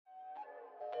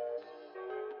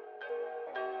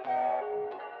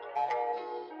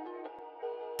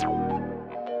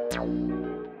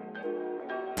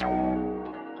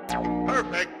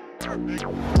Perfect.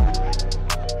 Whoa.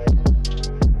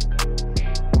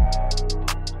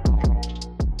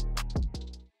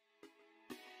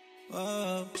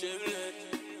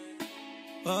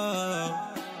 Whoa.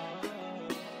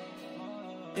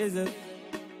 Is it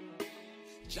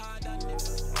Jadene?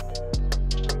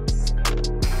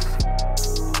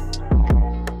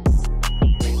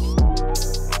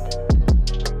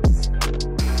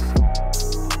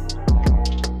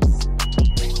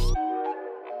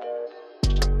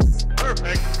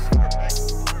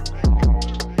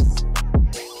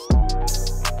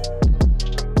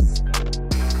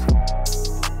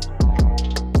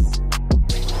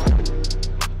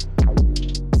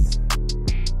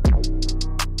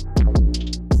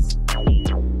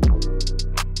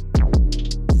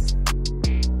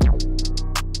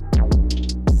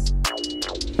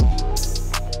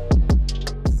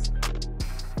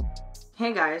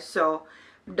 Hey guys, so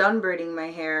done braiding my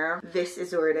hair. This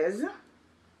is where it is.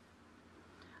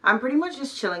 I'm pretty much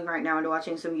just chilling right now and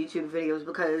watching some YouTube videos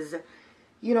because,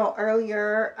 you know,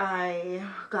 earlier I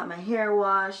got my hair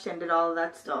washed and did all of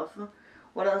that stuff.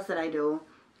 What else did I do?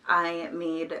 I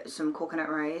made some coconut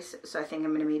rice, so I think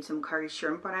I'm gonna make some curry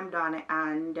shrimp when I'm done,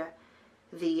 and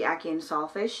the ackee and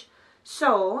saltfish.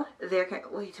 So there can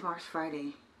wait, tomorrow's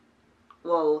Friday.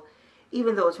 Well,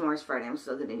 even though tomorrow's Friday, I'm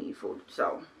still gonna need food.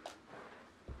 So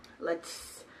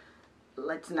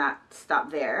let's not stop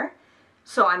there.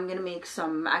 So I'm gonna make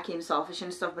some ackee and saltfish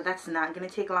and stuff, but that's not gonna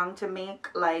take long to make.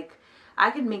 Like, I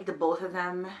could make the both of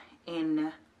them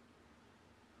in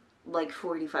like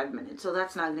 45 minutes, so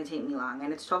that's not gonna take me long.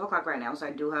 And it's 12 o'clock right now, so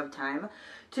I do have time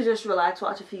to just relax,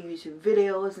 watch a few YouTube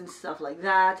videos and stuff like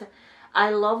that. I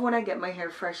love when I get my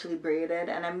hair freshly braided,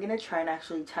 and I'm gonna try and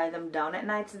actually tie them down at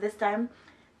nights this time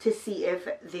to see if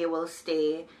they will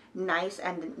stay nice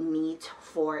and neat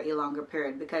for a longer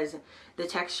period, because the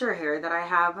texture hair that I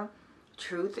have,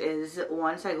 truth is,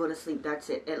 once I go to sleep, that's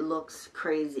it. It looks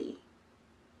crazy.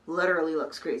 Literally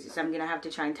looks crazy. So I'm gonna have to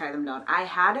try and tie them down. I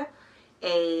had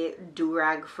a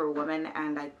do-rag for women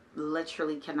and I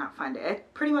literally cannot find it.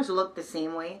 It pretty much looked the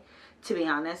same way, to be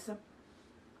honest,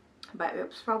 but it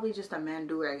was probably just a man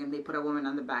do-rag and they put a woman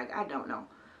on the bag. I don't know,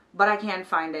 but I can't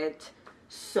find it.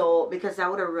 So, because that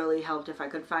would have really helped if I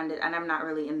could find it, and I'm not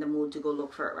really in the mood to go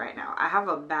look for it right now. I have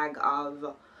a bag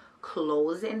of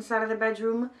clothes inside of the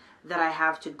bedroom that I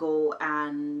have to go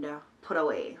and put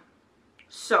away.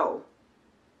 So,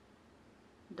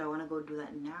 do I want to go do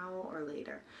that now or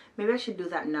later? Maybe I should do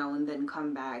that now and then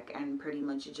come back and pretty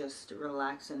much just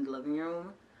relax in the living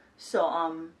room. So,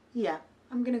 yeah,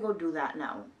 I'm gonna go do that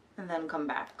now and then come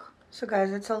back. So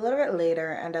guys, it's a little bit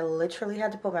later and I literally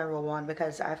had to put my robe on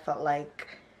because I felt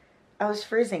like I was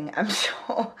freezing. I'm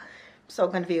so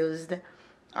confused.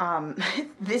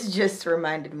 This just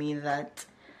reminded me that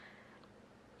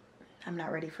I'm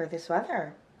not ready for this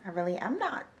weather. I really am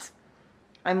not.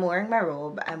 I'm wearing my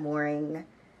robe. I'm wearing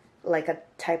like a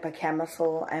type of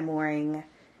camisole. I'm wearing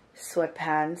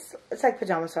sweatpants. It's like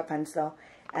pajama sweatpants though.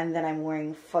 And then I'm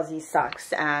wearing fuzzy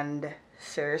socks, and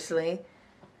seriously,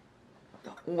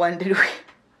 when did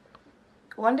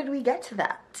we get to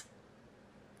that?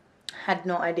 Had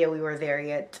no idea we were there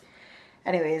yet.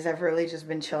 Anyways, I've really just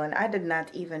been chilling. I did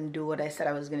not even do what I said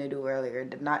I was gonna do earlier.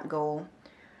 Did not go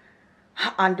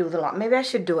undo the lawn. Maybe I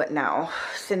should do it now.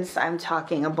 Since I'm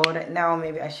talking about it now,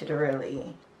 maybe I should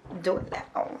really do it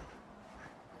now.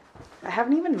 I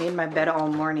haven't even made my bed all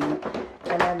morning,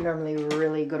 and I'm normally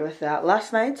really good with that.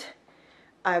 Last night,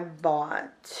 I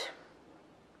bought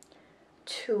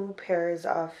 2 pairs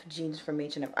of jeans from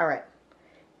H&M. Alright,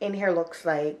 in here looks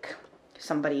like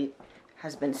somebody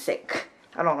has been sick.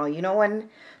 I don't know, you know when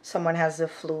someone has the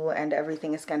flu and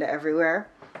everything is kind of everywhere?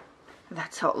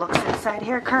 That's how it looks inside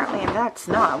here currently, and that's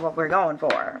not what we're going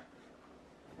for.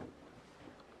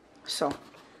 So,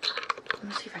 let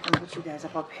me see if I can put you guys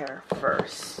up here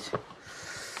first.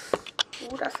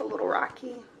 Oh, that's a little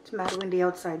rocky. It's mad windy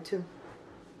outside too.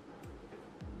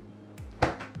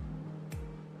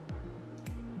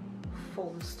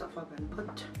 Fold stuff up and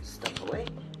put stuff away.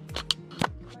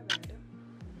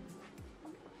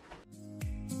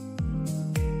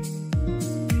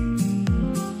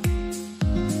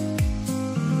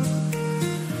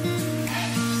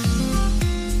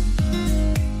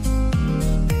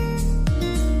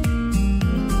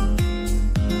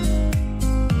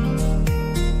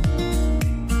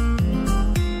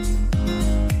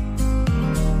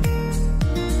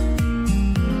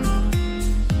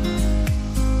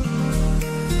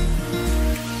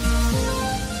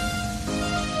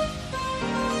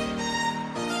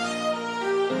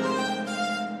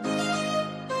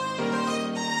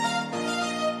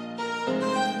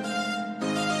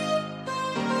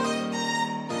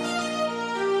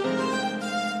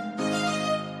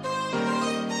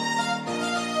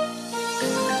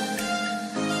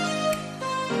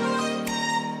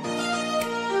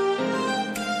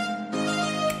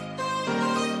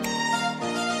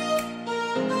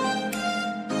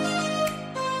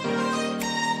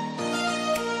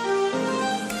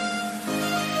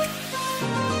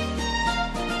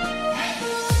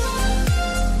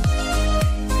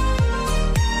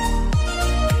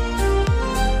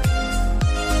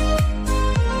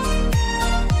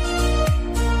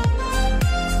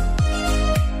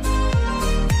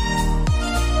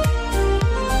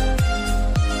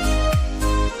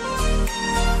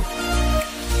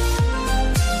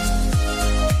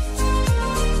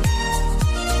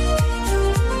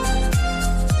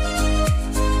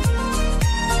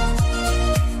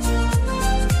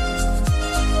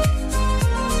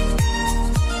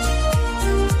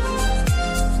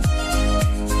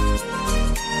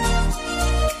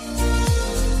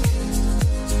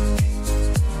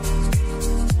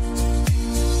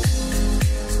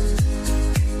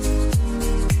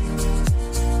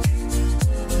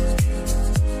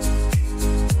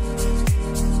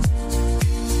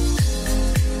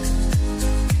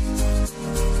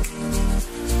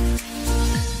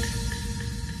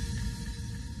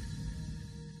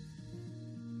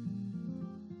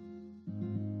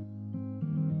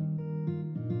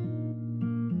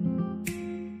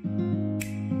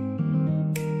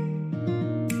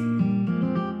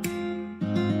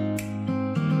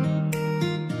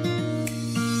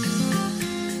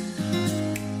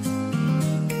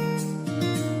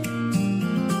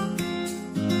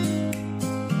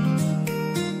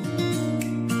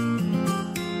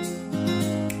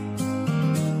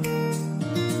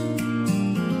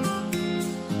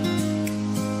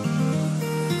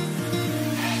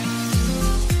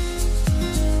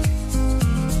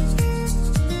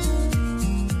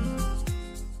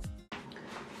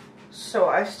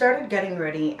 started getting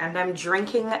ready and I'm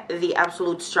drinking the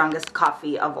absolute strongest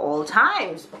coffee of all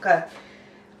times because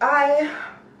I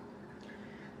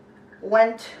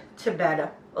went to bed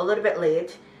a little bit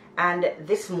late, and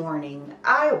this morning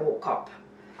I woke up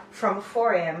from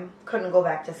 4 a.m. couldn't go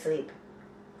back to sleep,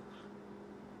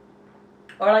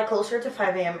 or like closer to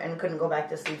 5 a.m. and couldn't go back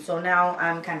to sleep. So now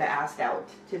I'm kind of assed out,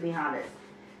 to be honest.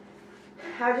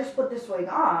 I just put this wig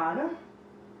on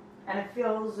and it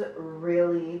feels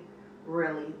really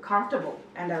comfortable,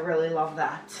 and I really love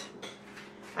that.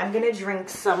 I'm gonna drink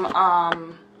some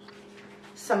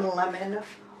lemon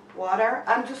water.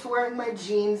 I'm just wearing my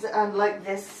jeans and like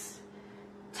this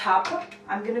top.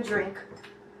 I'm gonna drink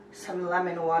some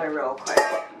lemon water real quick.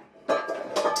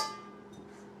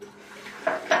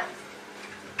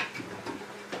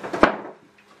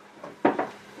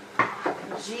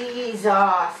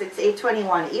 Jesus, it's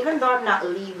 8:21. Even though I'm not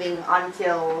leaving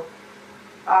until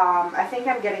I think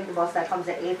I'm getting the bus that comes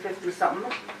at 8:50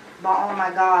 something. But oh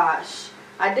my gosh,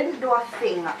 I didn't do a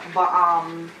thing, but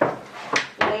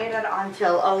waited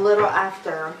until a little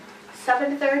after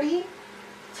 7:30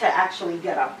 to actually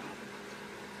get up.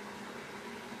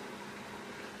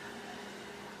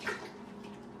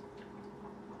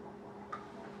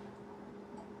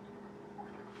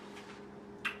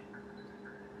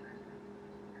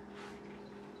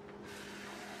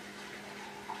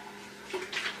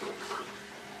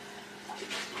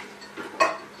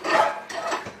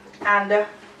 And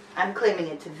I'm claiming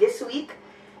it. This week,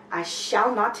 I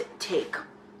shall not take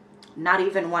not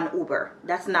even one Uber.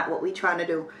 That's not what we're trying to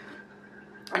do.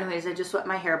 Anyways, I just swept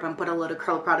my hair up and put a little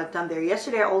curl product on there.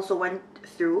 Yesterday, I also went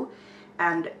through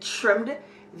and trimmed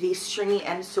the stringy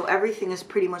ends, so everything is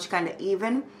pretty much kind of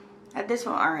even. At this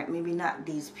one, all right, maybe not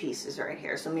these pieces right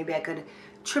here. So maybe I could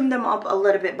trim them up a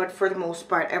little bit, but for the most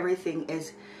part, everything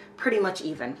is pretty much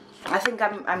even. I think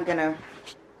I'm gonna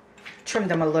trim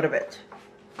them a little bit.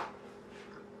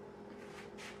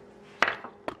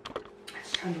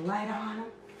 Turn the light on.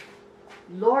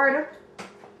 Lord,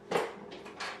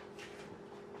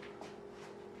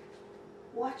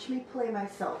 watch me play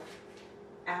myself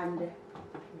and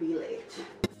be late.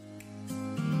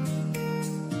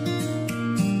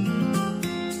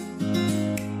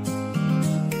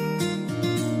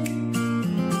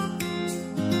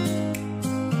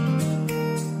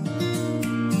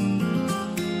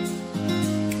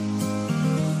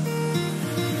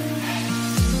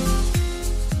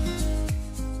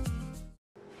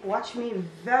 Watch me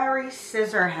very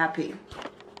scissor happy.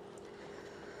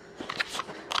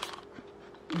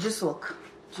 Just look.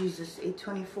 Jesus,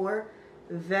 8:24.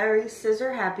 Very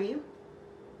scissor happy.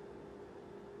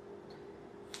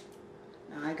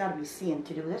 Now I gotta be seeing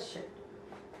to do this shit.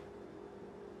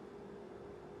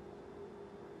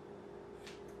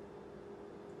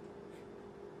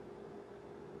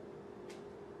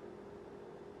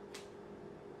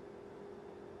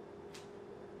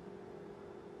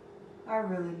 I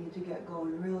really need to get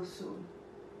going real soon.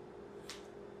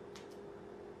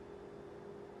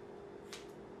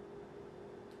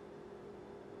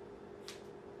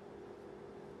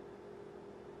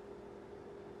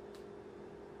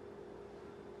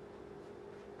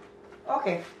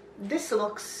 Okay, this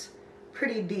looks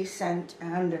pretty decent,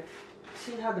 and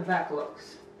see how the back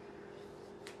looks.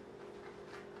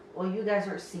 Well, you guys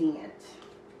are seeing it.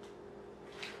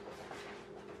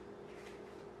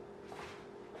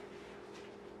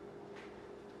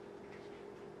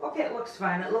 Okay, it looks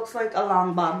fine. It looks like a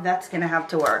long bob. That's gonna have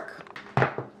to work.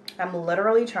 I'm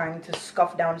literally trying to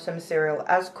scuff down some cereal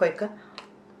as quick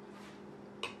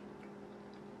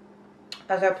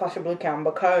as I possibly can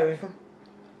because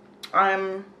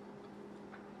I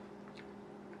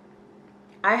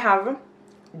have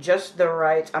just the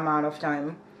right amount of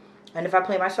time, and if I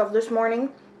play myself this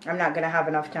morning, I'm not gonna have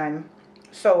enough time,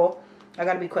 so I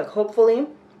gotta be quick. Hopefully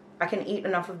I can eat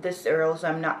enough of this cereal so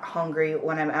I'm not hungry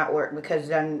when I'm at work, because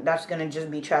then that's gonna just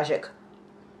be tragic.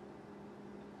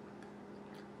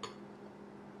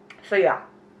 So yeah.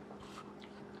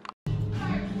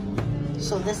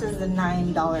 So this is the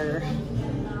 $9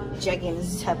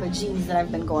 jeggings type of jeans that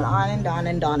I've been going on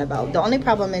and on about. The only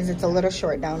problem is it's a little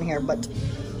short down here, but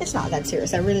it's not that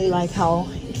serious. I really like how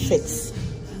it fits.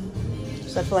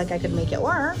 So I feel like I could make it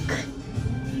work.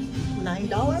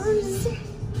 $9.